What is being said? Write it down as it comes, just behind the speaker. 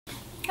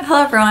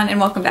Hello everyone and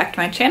welcome back to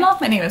my channel.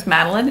 My name is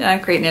Madeline and I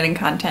create knitting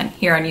content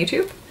here on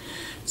YouTube.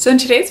 So in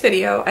today's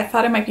video, I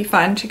thought it might be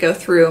fun to go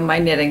through my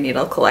knitting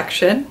needle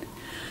collection.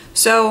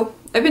 So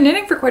I've been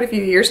knitting for quite a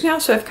few years now,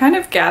 so I've kind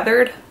of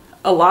gathered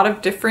a lot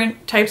of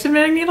different types of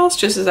knitting needles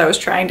just as I was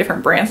trying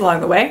different brands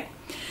along the way.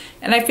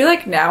 And I feel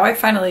like now I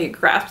finally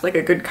grasped like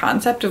a good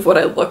concept of what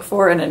I look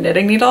for in a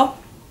knitting needle.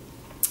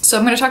 So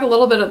I'm going to talk a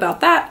little bit about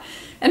that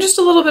and just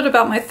a little bit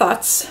about my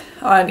thoughts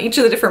on each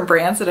of the different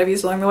brands that I've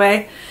used along the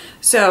way.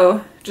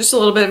 So just a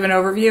little bit of an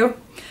overview.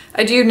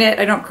 I do knit,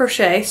 I don't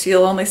crochet, so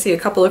you'll only see a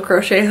couple of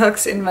crochet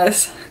hooks in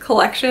this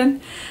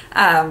collection.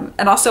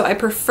 And also I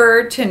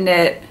prefer to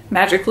knit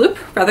magic loop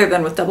rather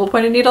than with double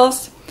pointed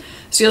needles.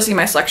 So you'll see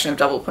my selection of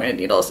double pointed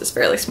needles is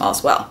fairly small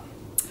as well.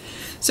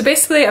 So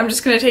basically I'm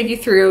just going to take you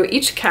through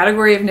each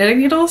category of knitting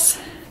needles,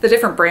 the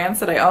different brands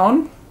that I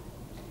own,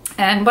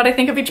 and what I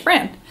think of each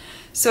brand.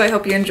 So I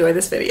hope you enjoy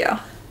this video.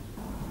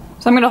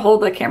 So I'm going to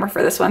hold the camera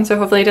for this one, so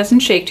hopefully it doesn't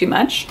shake too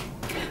much.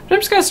 But I'm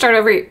just going to start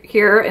over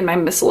here in my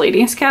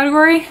miscellaneous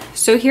category.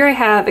 So here I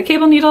have a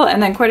cable needle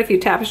and then quite a few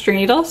tapestry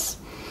needles.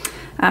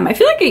 I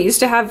feel like I used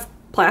to have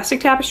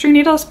plastic tapestry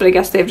needles, but I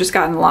guess they've just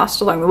gotten lost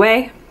along the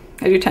way.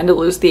 I do tend to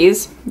lose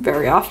these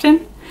very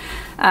often.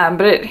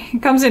 But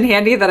it comes in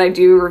handy that I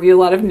do review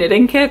a lot of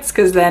knitting kits,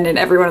 because then in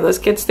every one of those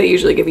kits they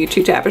usually give you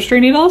 2 tapestry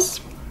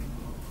needles.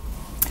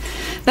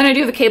 Then I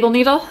do have a cable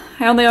needle.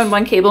 I only own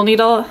 1 cable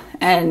needle,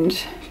 and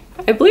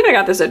I believe I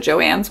got this at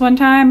Joann's one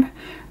time, or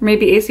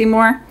maybe AC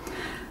Moore.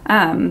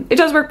 It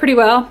does work pretty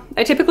well.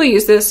 I typically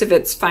use this if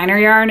it's finer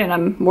yarn and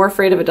I'm more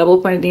afraid of a double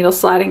pointed needle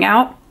sliding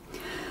out.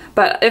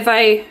 But if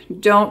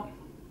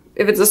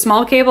it's a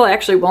small cable, I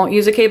actually won't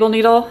use a cable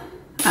needle.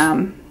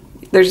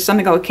 There's just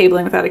something called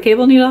cabling without a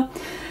cable needle.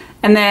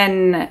 And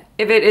then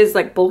if it is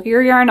like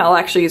bulkier yarn, I'll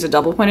actually use a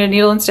double pointed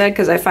needle instead,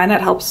 because I find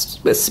that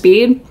helps with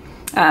speed.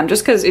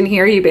 Just because in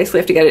here you basically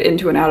have to get it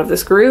into and out of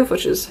this groove,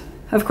 which is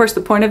of course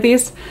the point of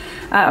these.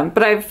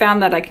 But I've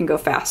found that I can go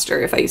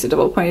faster if I use a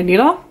double pointed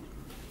needle.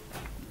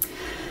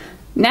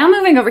 Now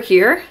moving over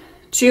here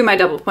to my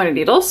double pointed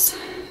needles.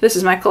 This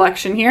is my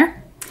collection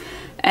here.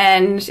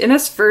 And in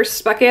this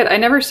first bucket, I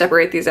never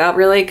separate these out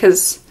really,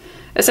 because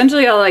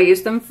essentially all I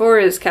use them for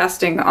is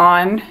casting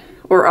on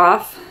or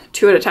off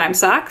 2 at a time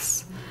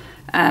socks.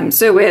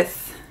 So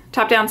with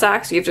top down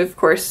socks, you have to of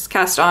course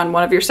cast on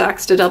one of your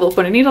socks to double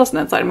pointed needles and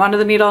then slide them onto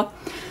the needle.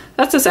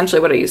 That's essentially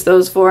what I use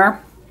those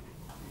for.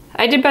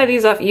 I did buy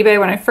these off eBay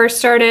when I first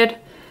started.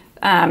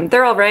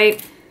 They're all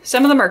right.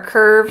 Some of them are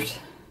curved,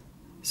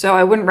 so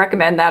I wouldn't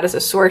recommend that as a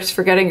source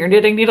for getting your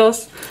knitting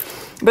needles,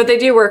 but they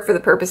do work for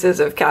the purposes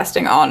of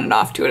casting on and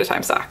off 2 at a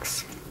time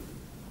socks.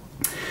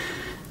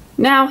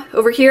 Now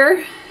over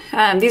here,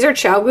 these are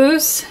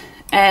ChiaoGoos,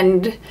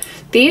 and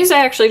these I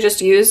actually just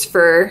use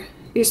for,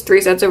 these 3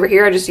 sets over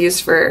here I just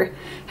use for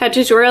hat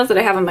tutorials that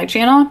I have on my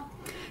channel.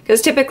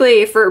 Because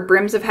typically for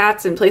brims of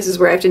hats and places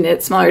where I have to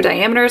knit smaller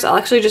diameters, I'll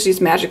actually just use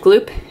magic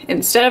loop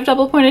instead of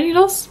double pointed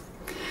needles.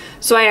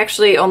 So I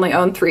actually only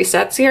own 3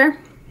 sets here.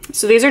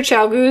 So these are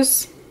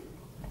ChiaoGoos.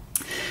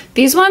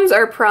 These ones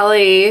are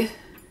probably,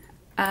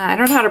 I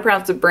don't know how to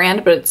pronounce the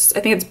brand, but I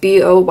think it's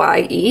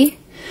Boye.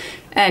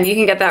 And you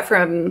can get that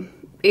from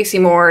AC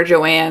Moore,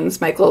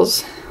 Joann's,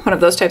 Michael's, one of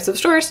those types of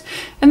stores.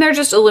 And they're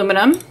just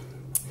aluminum.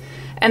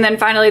 And then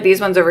finally these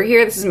ones over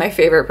here, this is my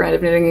favorite brand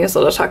of knitting needles that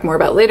I'll talk more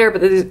about later,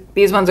 but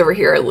these ones over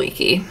here are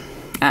Lykke.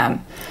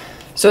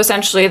 So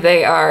essentially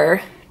they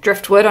are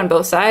driftwood on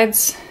both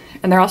sides,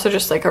 and they're also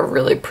just like a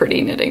really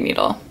pretty knitting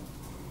needle.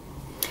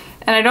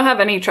 And I don't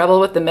have any trouble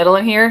with the middle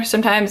in here.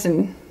 Sometimes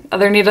in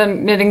other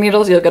knitting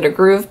needles you'll get a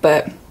groove,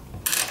 but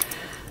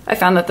I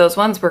found that those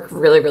ones work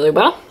really, really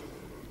well.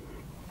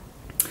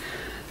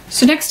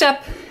 So next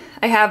up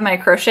I have my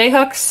crochet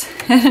hooks,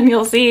 and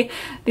you'll see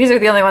these are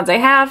the only ones I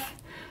have.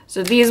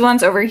 So these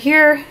ones over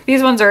here,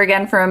 these ones are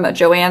again from a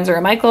Joann's or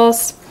a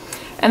Michael's.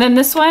 And then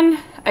this one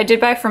I did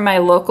buy from my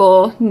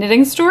local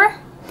knitting store.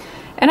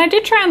 And I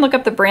did try and look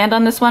up the brand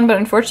on this one, but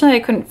unfortunately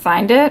I couldn't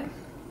find it.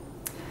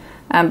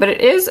 But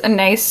it is a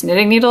nice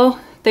knitting needle.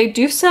 They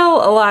do sell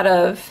a lot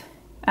of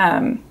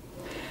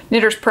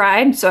Knitter's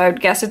Pride, so I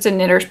would guess it's a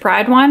Knitter's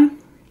Pride one.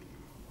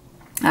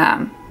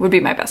 Would be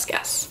my best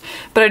guess.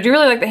 But I do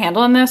really like the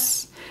handle on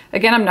this.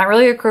 Again, I'm not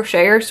really a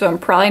crocheter, so I'm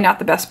probably not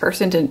the best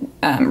person to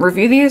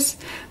review these,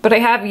 but I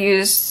have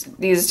used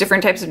these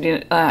different types of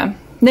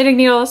knitting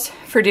needles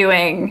for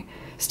doing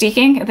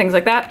steeking and things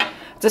like that.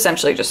 It's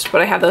essentially just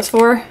what I have those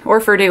for, or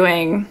for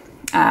doing,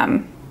 I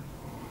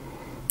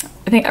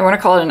think I want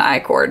to call it an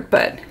I-cord,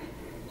 but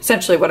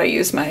essentially what I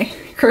use my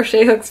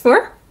crochet hooks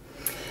for.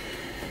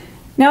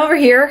 Now over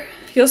here,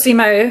 you'll see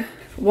my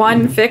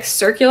one fixed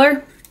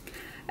circular.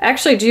 I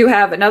actually do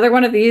have another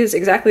one of these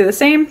exactly the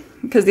same,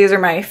 because these are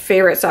my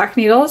favorite sock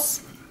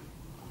needles.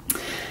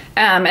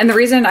 And the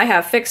reason I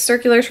have fixed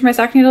circulars for my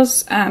sock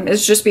needles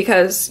is just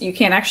because you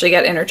can't actually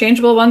get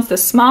interchangeable ones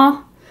this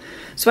small.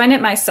 So I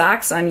knit my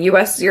socks on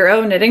US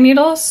 0 knitting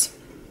needles.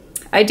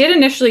 I did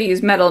initially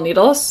use metal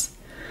needles.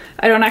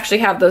 I don't actually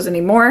have those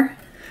anymore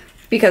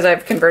because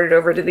I've converted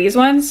over to these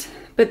ones.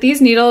 But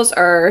these needles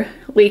are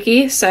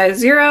Lykke size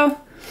 0.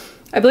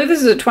 I believe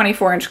this is a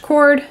 24-inch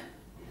cord,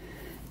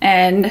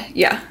 and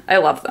yeah, I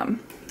love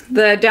them.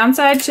 The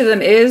downside to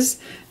them is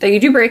that you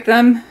do break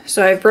them,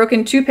 so I've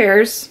broken 2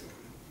 pairs.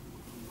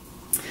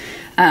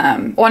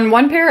 On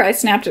one pair, I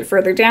snapped it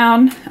further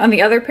down. On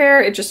the other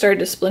pair, it just started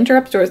to splinter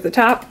up towards the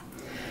top.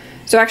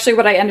 So actually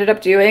what I ended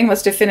up doing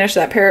was to finish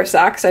that pair of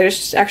socks, I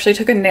just actually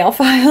took a nail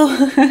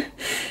file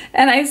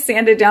and I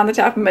sanded down the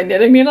top of my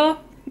knitting needle.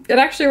 It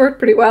actually worked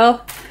pretty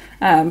well,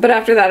 but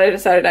after that I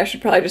decided I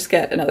should probably just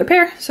get another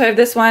pair. So I have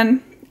this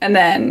one, and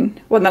then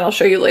one that I'll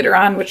show you later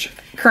on, which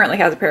currently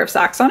has a pair of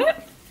socks on it.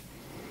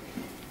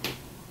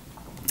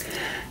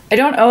 I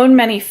don't own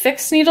many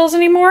fixed needles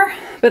anymore,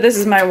 but this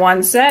is my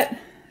one set.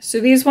 So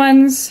these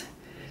ones,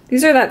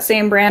 these are that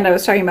same brand I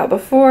was talking about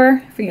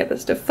before. If we can get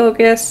this to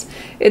focus.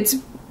 It's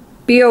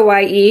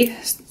Boye,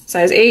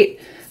 size 8.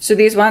 So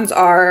these ones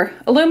are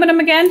aluminum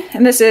again,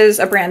 and this is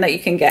a brand that you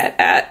can get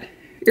at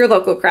your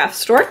local craft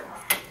store.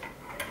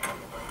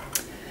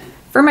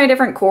 For my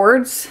different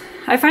cords,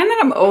 I find that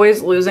I'm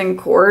always losing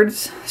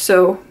cords.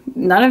 So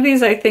none of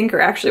these I think are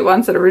actually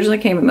ones that originally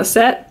came in the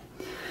set.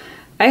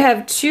 I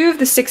have 2 of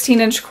the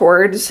 16-inch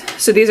cords,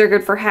 so these are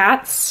good for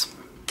hats.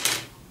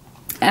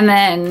 And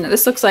then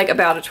this looks like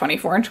about a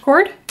 24-inch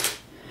cord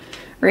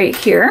right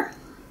here.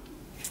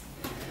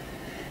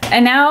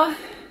 And now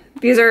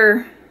these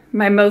are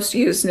my most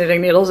used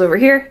knitting needles over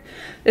here.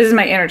 This is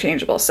my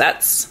interchangeable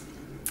sets.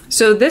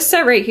 So this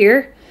set right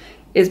here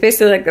is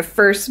basically like the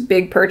first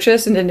big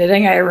purchase into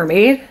knitting I ever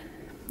made.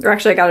 Or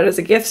actually I got it as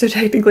a gift, so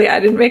technically I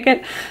didn't make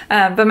it.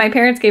 But my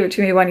parents gave it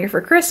to me one year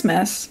for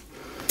Christmas.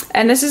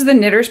 And this is the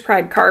Knitter's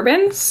Pride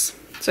Karbons.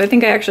 So I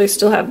think I actually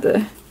still have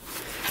the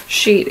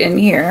sheet in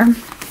here.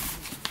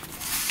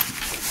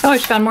 Oh, I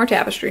just found more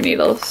tapestry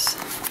needles.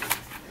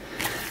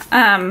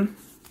 So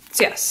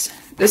yes,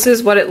 this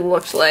is what it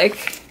looked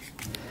like.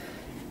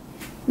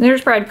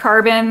 Knitter's Pride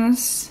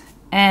Karbons,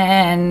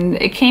 and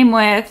it came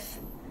with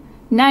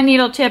 9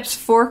 needle tips,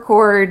 4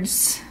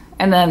 cords,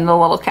 and then the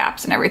little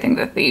caps and everything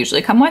that they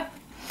usually come with.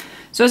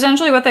 So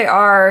essentially what they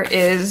are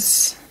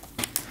is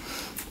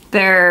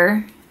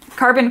they're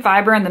carbon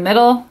fiber in the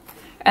middle,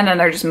 and then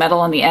they're just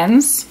metal on the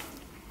ends.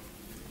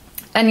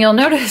 And you'll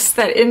notice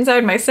that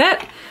inside my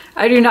set,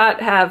 I do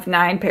not have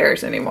 9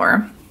 pairs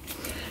anymore.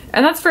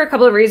 And that's for a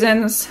couple of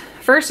reasons.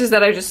 First is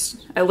that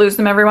I lose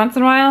them every once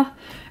in a while.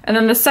 And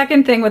then the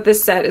second thing with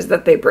this set is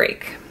that they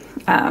break.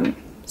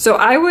 So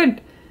I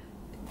would,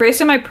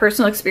 based on my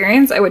personal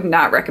experience, I would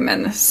not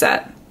recommend this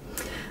set.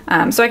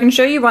 So I can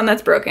show you one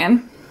that's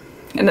broken.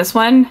 And this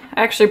one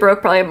actually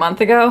broke probably a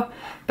month ago,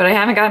 but I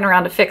haven't gotten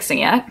around to fixing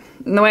yet.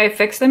 And the way I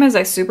fix them is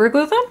I super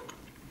glue them.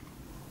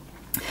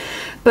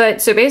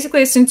 But so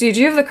basically, since you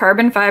do have the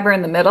carbon fiber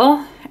in the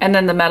middle and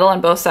then the metal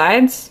on both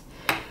sides,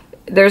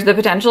 there's the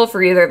potential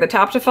for either the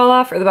top to fall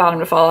off or the bottom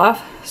to fall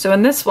off. So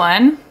in this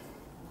one,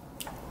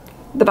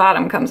 the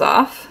bottom comes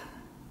off.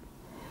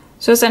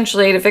 So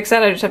essentially to fix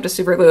that, I just have to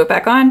super glue it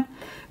back on.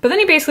 But then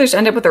you basically just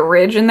end up with a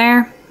ridge in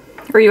there,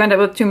 or you end up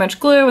with too much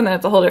glue and then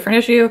it's a whole different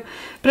issue.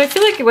 But I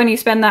feel like when you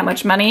spend that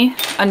much money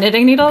on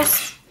knitting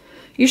needles,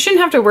 you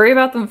shouldn't have to worry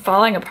about them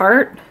falling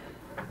apart,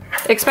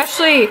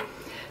 especially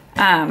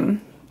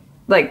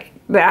like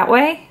that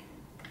way.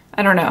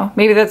 I don't know,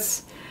 maybe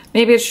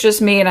it's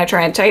just me and I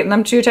try and tighten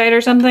them too tight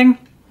or something.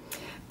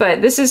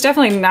 But this is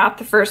definitely not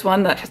the first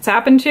one that it's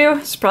happened to.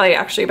 It's probably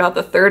actually about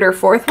the 3rd or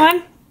 4th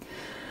one.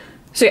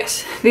 So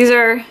yes, these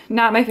are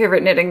not my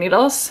favorite knitting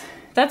needles.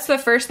 That's the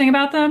first thing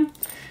about them.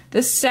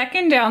 The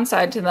second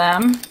downside to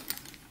them,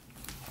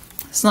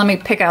 so let me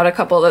pick out a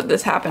couple that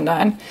this happened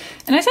on.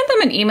 And I sent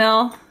them an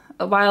email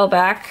a while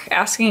back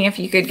asking if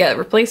you could get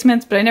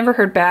replacements, but I never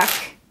heard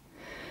back.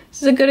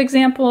 This is a good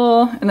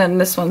example, and then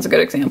this one's a good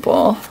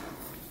example.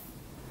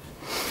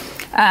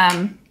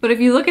 But if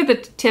you look at the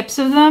tips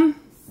of them,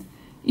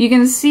 you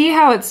can see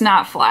how it's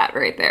not flat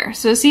right there.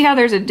 So see how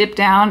there's a dip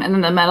down and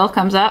then the metal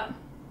comes up?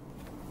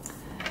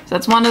 So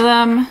that's one of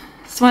them.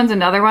 This one's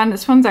another one.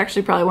 This one's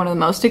actually probably one of the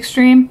most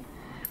extreme.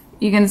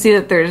 You can see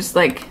that there's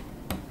like,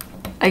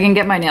 I can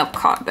get my nail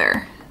caught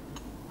there.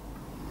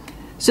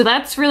 So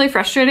that's really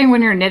frustrating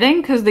when you're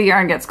knitting because the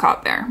yarn gets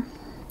caught there.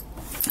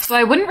 So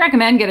I wouldn't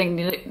recommend getting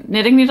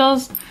knitting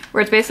needles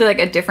where it's basically like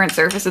a different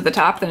surface at the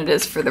top than it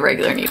is for the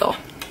regular needle.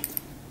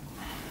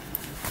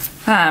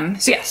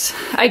 So yes,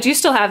 I do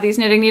still have these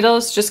knitting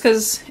needles just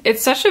because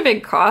it's such a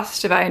big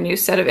cost to buy a new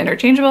set of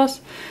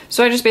interchangeables.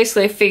 So I just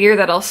basically figure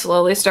that I'll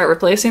slowly start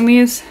replacing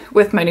these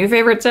with my new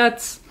favorite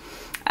sets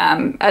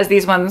as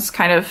these ones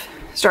kind of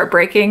start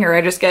breaking, or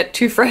I just get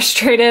too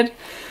frustrated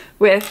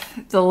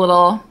with the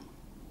little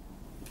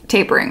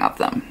tapering of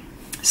them.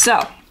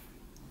 So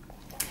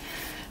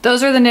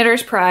those are the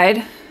Knitter's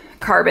Pride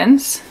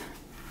Karbons.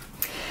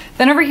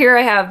 Then over here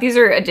I have, these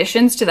are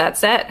additions to that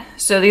set.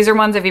 So these are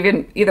ones I've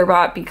either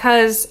bought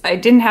because I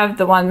didn't have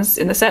the ones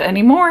in the set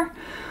anymore,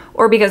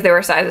 or because they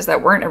were sizes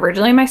that weren't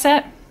originally in my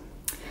set.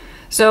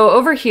 So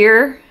over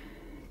here,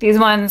 these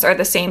ones are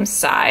the same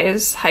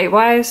size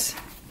height-wise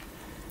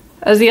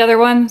as the other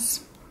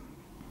ones.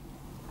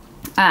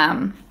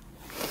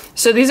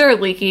 So these are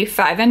Lykke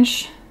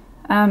 5-inch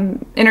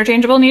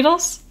interchangeable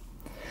needles.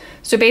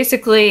 So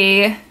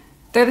basically,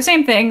 they're the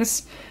same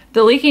things.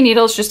 The Lykke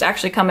needles just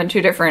actually come in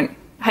two different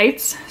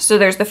heights. So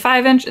there's the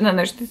 5-inch and then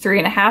there's the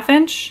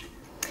 3.5-inch.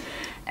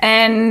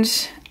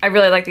 And I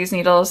really like these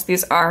needles.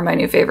 These are my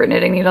new favorite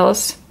knitting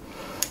needles.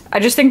 I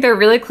just think they're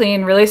really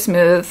clean, really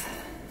smooth.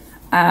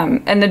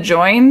 And the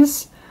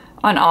joins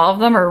on all of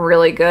them are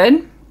really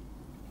good.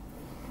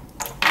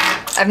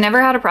 I've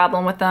never had a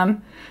problem with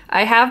them.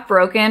 I have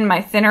broken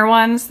my thinner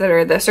ones that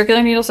are the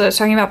circular needles that I was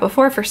talking about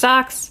before for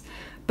socks.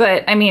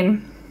 But I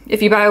mean,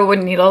 if you buy a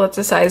wooden needle that's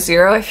a size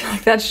 0, I feel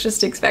like that's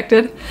just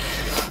expected.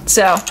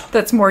 So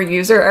that's more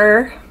user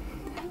error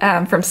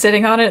from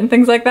sitting on it and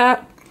things like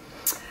that.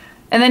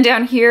 And then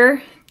down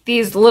here,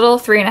 these little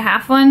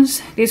 3.5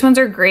 ones, these ones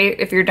are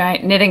great if you're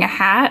knitting a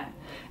hat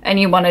and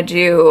you want to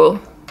do,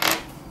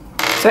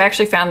 so I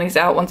actually found these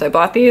out once I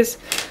bought these,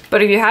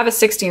 but if you have a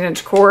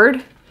 16-inch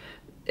cord,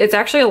 it's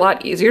actually a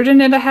lot easier to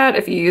knit a hat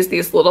if you use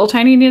these little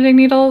tiny knitting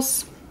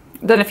needles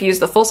than if you use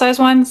the full-size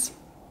ones.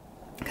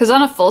 Because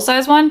on a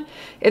full-size one,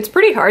 it's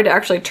pretty hard to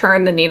actually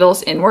turn the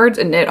needles inwards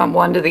and knit on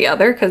one to the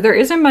other because there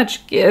isn't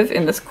much give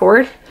in this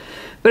cord.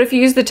 But if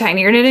you use the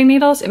tinier knitting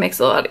needles, it makes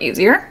it a lot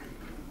easier.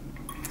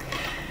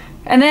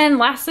 And then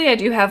lastly, I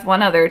do have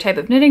one other type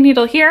of knitting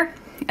needle here.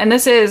 And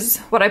this is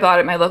what I bought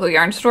at my local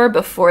yarn store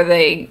before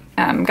they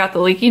got the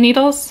Lykke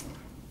needles.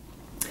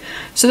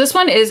 So this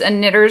one is a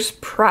Knitter's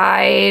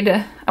Pride,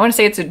 I want to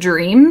say it's a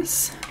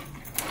Dreamz,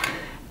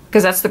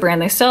 because that's the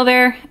brand they sell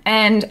there.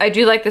 And I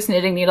do like this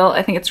knitting needle.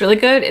 I think it's really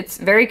good. It's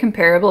very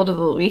comparable to the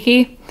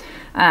Lykke.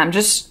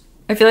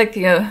 I feel like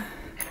the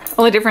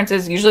only difference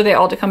is usually they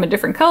all come in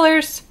different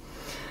colors.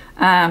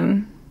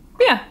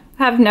 Yeah,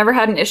 have never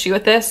had an issue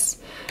with this.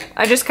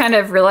 I just kind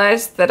of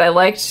realized that I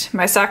liked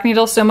my sock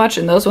needles so much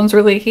and those ones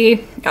were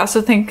Lykke. I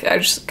also think I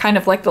just kind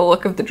of like the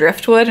look of the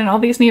driftwood in all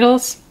these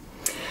needles.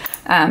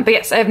 But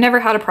yes, I've never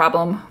had a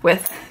problem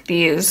with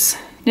these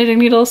knitting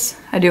needles.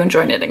 I do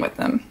enjoy knitting with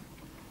them.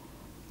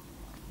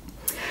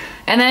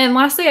 And then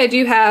lastly, I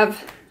do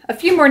have a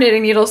few more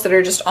knitting needles that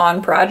are just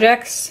on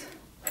projects.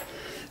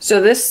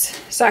 So this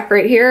sock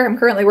right here I'm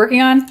currently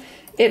working on,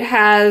 it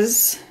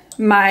has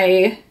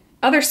my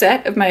other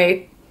set of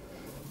my,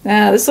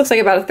 this looks like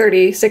about a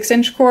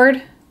 36-inch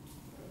cord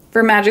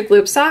for magic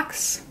loop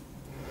socks.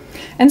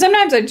 And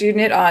sometimes I do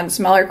knit on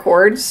smaller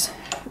cords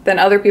than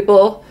other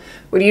people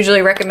would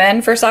usually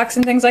recommend for socks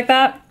and things like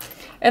that.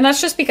 And that's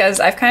just because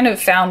I've kind of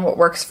found what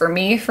works for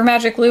me for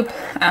magic loop.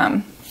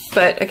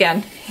 But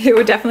again, it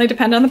would definitely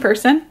depend on the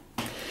person.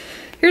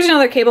 Here's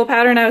another cable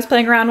pattern I was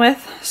playing around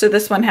with. So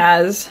this one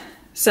has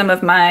some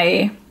of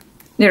my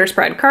Knitter's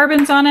Pride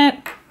Karbons on it.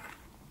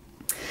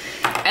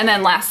 And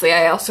then lastly,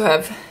 I also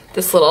have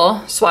this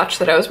little swatch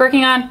that I was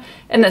working on.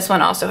 And this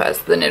one also has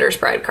the Knitter's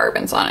Pride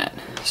Karbons on it.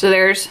 So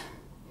there's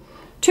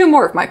 2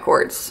 more of my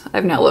cords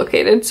I've now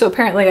located. So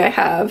apparently I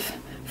have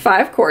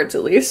 5 cords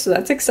at least, so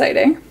that's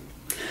exciting.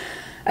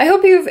 I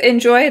hope you've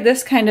enjoyed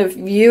this kind of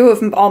view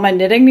of all my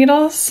knitting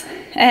needles.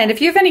 And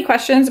if you have any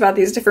questions about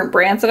these different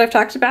brands that I've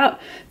talked about,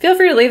 feel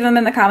free to leave them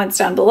in the comments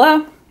down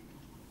below.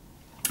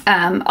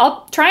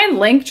 I'll try and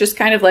link just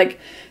kind of like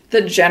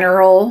the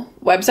general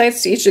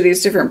websites to each of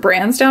these different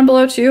brands down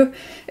below too,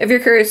 if you're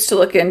curious to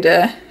look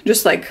into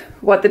just like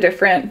what the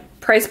different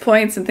price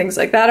points and things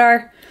like that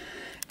are.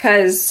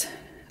 Because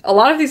a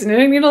lot of these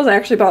knitting needles I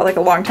actually bought like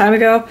a long time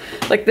ago.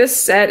 Like this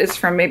set is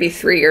from maybe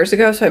 3 years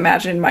ago, so I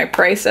imagine my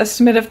price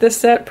estimate of this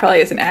set probably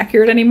isn't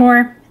accurate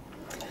anymore.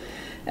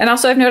 And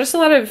also I've noticed a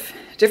lot of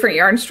different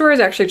yarn stores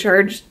actually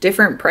charge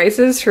different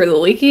prices for the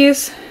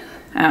Lykkes.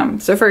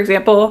 So for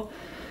example,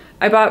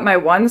 I bought my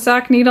one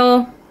sock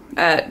needle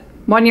at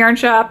one yarn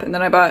shop, and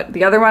then I bought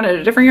the other one at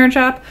a different yarn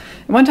shop.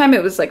 And one time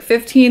it was like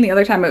 15, the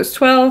other time it was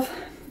 12.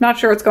 Not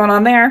sure what's going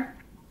on there.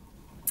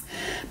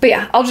 But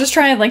yeah, I'll just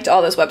try and link to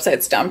all those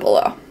websites down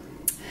below.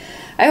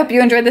 I hope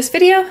you enjoyed this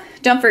video.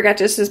 Don't forget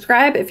to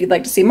subscribe if you'd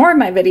like to see more of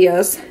my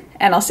videos,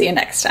 and I'll see you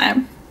next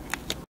time.